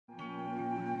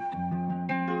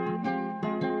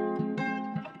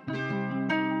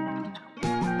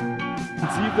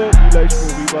Offensive, vielleicht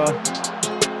nur rüber.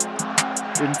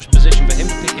 In position for him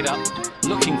to pick it up.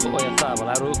 Looking for Oyarzabal.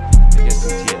 Araujo against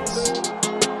Gutierrez.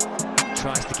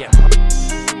 Tries to get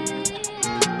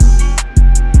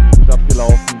gut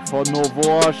abgelaufen von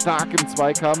Novoa, stark im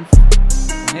Zweikampf.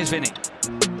 Here's Vinny.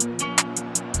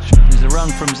 There's a run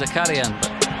from Zakarian,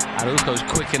 but Araujo's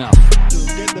quick enough. To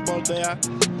get the ball there,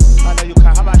 and you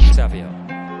can have a Savio.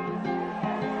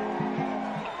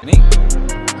 Vinny,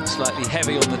 slightly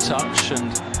heavy on the touch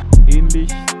and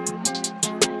Ähnlich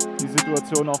die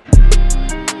Situation auch.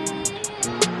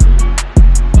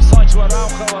 Side to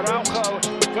Araujo. Araujo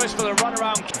goes for the run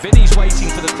around. Vinny's waiting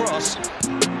for the cross,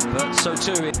 but so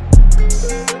too it.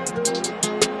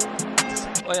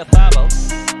 Oyarzabal,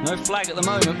 no flag at the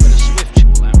moment, but a swift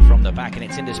ball out from the back, and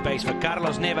it's into space for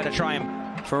Carlos Neva to try him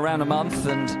for around a month,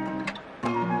 and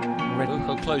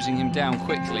Araujo closing him down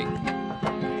quickly.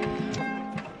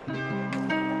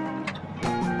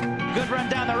 Good run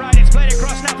down the right. It's played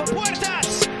across now for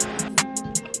Puertas.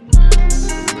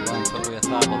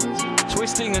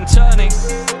 Twisting and turning,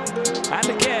 and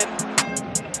again.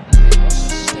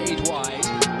 Stayed wide.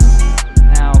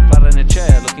 Now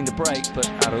Barrenechea looking to break, but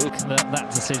Araujo. That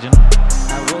decision.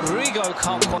 Now Rodrigo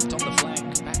can't quite on the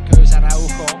flank. Back goes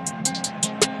Araujo.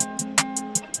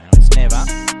 Now it's Neva.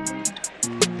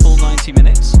 Full 90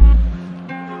 minutes.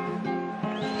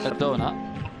 Cardona.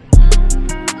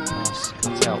 Pass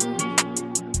cuts out.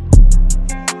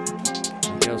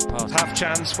 And goes past. Half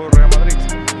chance for Real Madrid.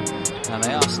 And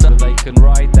they asked if they can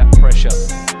ride that pressure.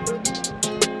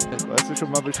 Jetzt weißt du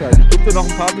schon mal Bescheid. Ich gebe dir noch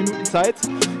ein paar Minuten Zeit.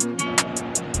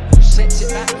 Sets it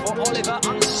back for Oliver.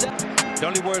 It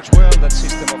only works well, that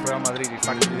system of Real Madrid, in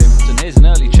fact. And here's an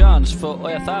early chance for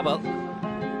Oyarzabal.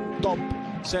 top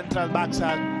central backs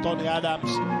and Tony Adams.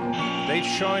 They've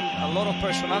shown a lot of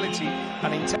personality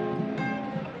and intent.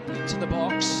 To the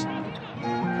box.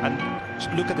 And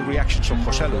look at the reactions of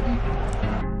Joselu.